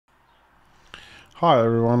Hi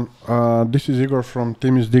everyone, this is Igor from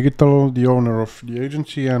Timis Digital, the owner of the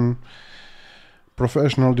agency and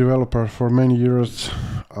professional developer for many years.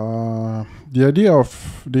 The idea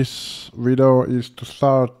of this video is to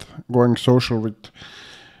start going social with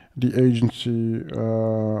the agency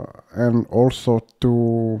and also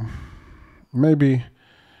to maybe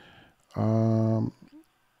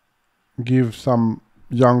give some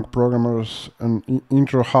young programmers an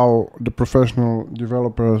intro how the professional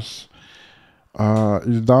developers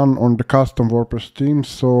is done on the custom WordPress theme.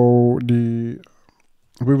 So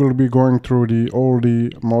we will be going through all the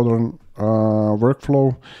modern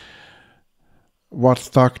workflow, what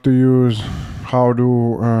stack to use, how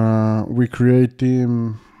do we create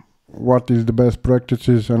theme, what is the best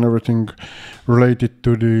practices and everything related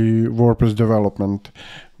to the WordPress development.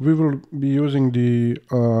 We will be using the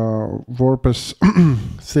WordPress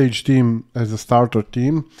Sage theme as a starter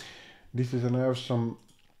theme. This is an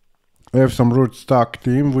some root stack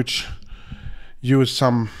theme which use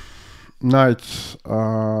some nice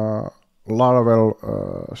Laravel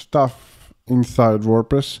stuff inside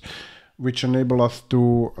WordPress, which enable us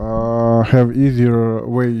to have easier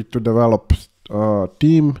way to develop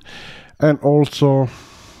theme, and also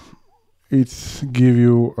it's give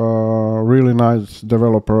you a really nice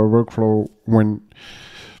developer workflow when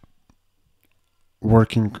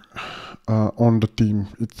working on the theme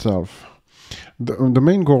itself. The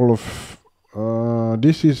main goal of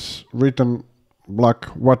this is written like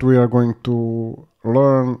what we are going to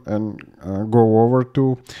learn and go over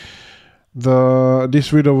to. This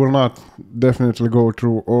video will not definitely go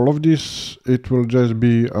through all of this. It will just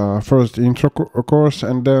be first intro course,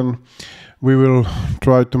 and then we will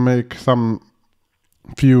try to make some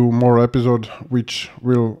few more episodes which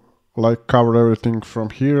will like cover everything from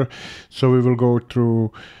here. So we will go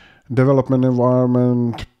through development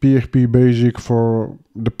environment, PHP basic for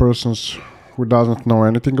the persons who doesn't know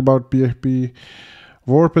anything about PHP,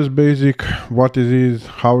 WordPress basic, what it is,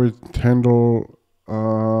 how it handle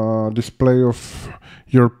display of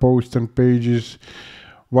your posts and pages,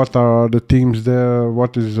 what are the themes there,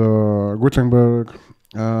 what is Gutenberg.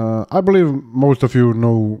 I believe most of you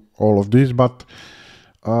know all of this, but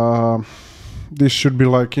this should be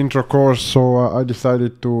like intro course, so I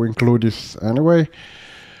decided to include this anyway.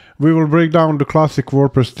 We will break down the classic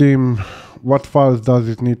WordPress theme, what files does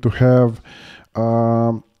it need to have.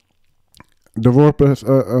 The WordPress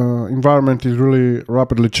environment is really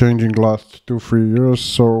rapidly changing last 2-3 years,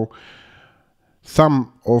 so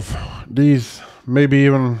some of these maybe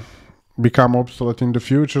even become obsolete in the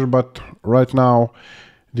future, but right now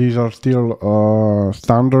these are still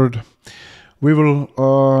standard. We will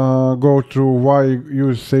go through why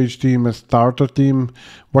use Sage theme as starter theme,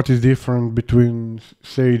 what is different between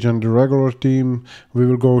Sage and the regular theme. We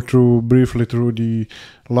will go through briefly through the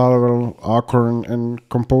Laravel, Acorn and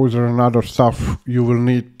Composer and other stuff you will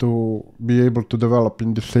need to be able to develop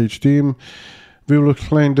in the Sage theme. We will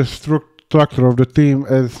explain the structure of the theme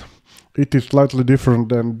as it is slightly different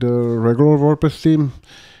than the regular WordPress theme.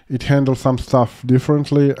 It handles some stuff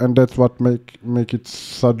differently, and that's what make it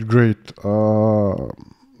such great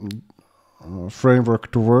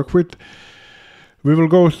framework to work with. We will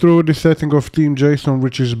go through the setting of theme JSON,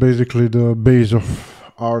 which is basically the base of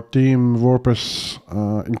our theme. WordPress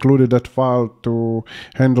included that file to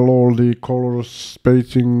handle all the colors,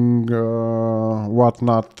 spacing,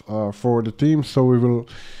 whatnot for the theme. So we will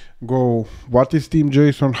go what is theme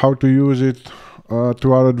JSON, how to use it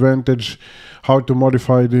to our advantage, how to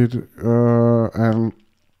modify it, and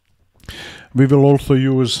we will also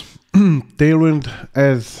use Tailwind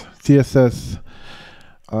as CSS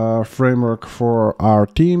framework for our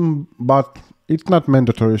theme, but it's not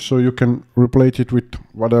mandatory, so you can replace it with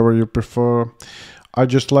whatever you prefer. I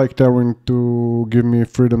just like Tailwind to give me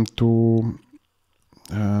freedom to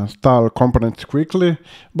style components quickly,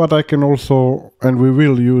 but I can also, and we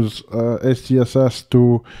will use SCSS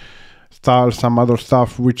to style some other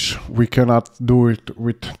stuff which we cannot do it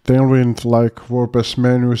with Tailwind, like WordPress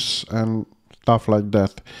menus and stuff like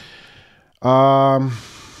that.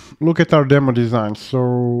 Look at our demo design.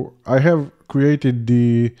 So I have created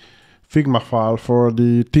the Figma file for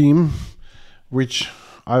the theme, which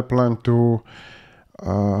I plan to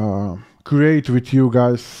create with you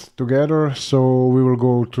guys together. So we will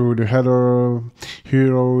go through the header,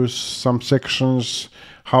 heroes, some sections,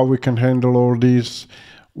 how we can handle all these,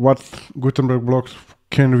 what Gutenberg blocks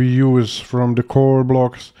can we use from the core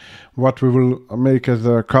blocks, what we will make as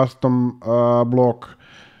a custom block,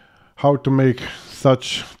 how to make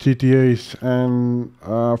such TTAs and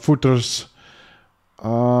footers.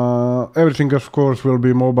 Everything of course will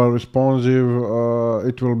be mobile responsive.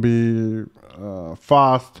 It will be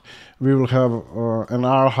fast. We will have an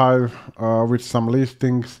archive with some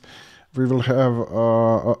listings. We will have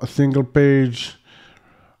a single page,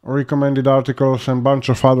 recommended articles, and bunch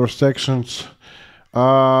of other sections.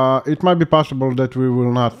 It might be possible that we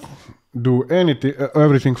will not do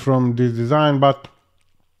everything from this design, but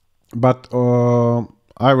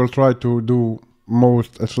I will try to do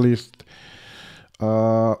most, at least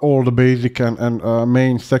all the basic and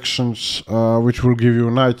main sections, which will give you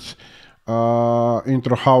a nice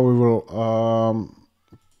intro how we will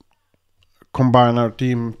combine our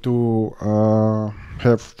team to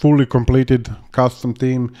have fully completed custom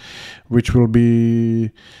team, which will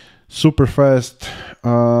be super fast,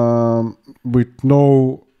 with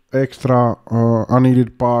no extra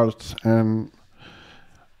unneeded parts, and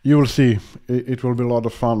you will see it will be a lot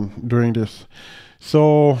of fun doing this.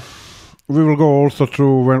 So we will go also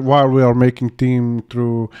through while we are making theme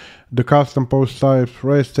through the custom post types,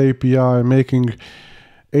 REST API, making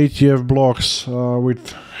HCF blocks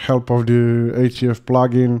with help of the HCF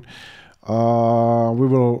plugin. We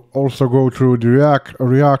will also go through the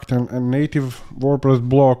React and native WordPress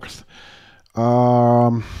blocks.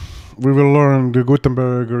 We will learn the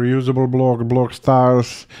Gutenberg reusable block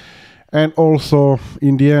styles, and also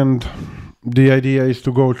in the end the idea is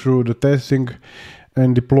to go through the testing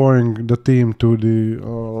and deploying the theme to the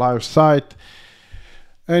live site.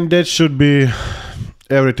 And that should be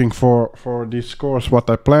everything for this course what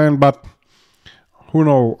I planned, but who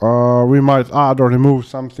knows, we might add or remove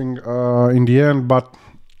something in the end, but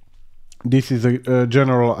this is a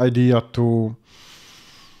general idea to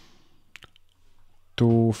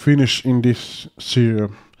finish in this series.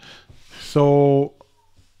 So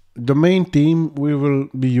the main theme we will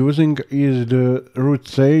be using is the root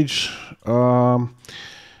Sage.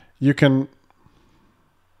 You can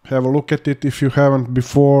have a look at it if you haven't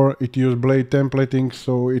before. It uses blade templating,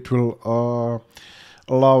 so it will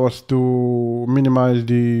allow us to minimize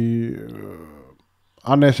the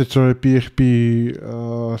unnecessary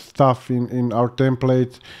PHP stuff in our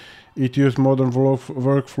templates. It uses modern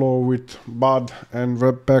workflow with BUD and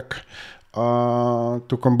Webpack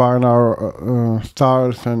to combine our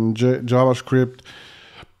styles and JavaScript.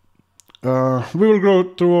 We will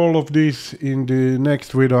go through all of this in the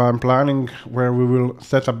next video I'm planning, where we will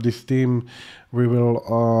set up this theme. We will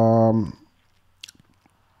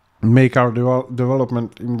make our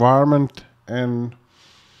development environment, and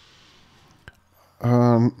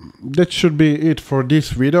that should be it for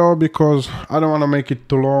this video, because I don't want to make it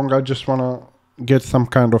too long. I just want to get some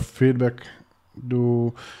kind of feedback.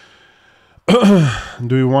 Do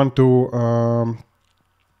you want to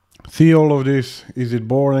see all of this? Is it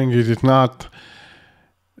boring? Is it not?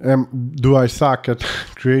 Do I suck at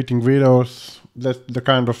creating videos? That's the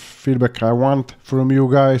kind of feedback I want from you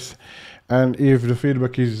guys. And if the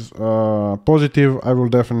feedback is positive, I will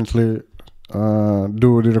definitely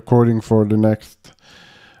do the recording for the next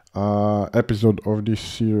episode of this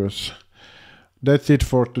series. That's it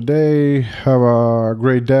for today. Have a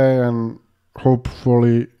great day, and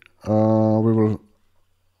hopefully we will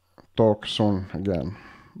talk soon again.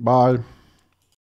 Bye.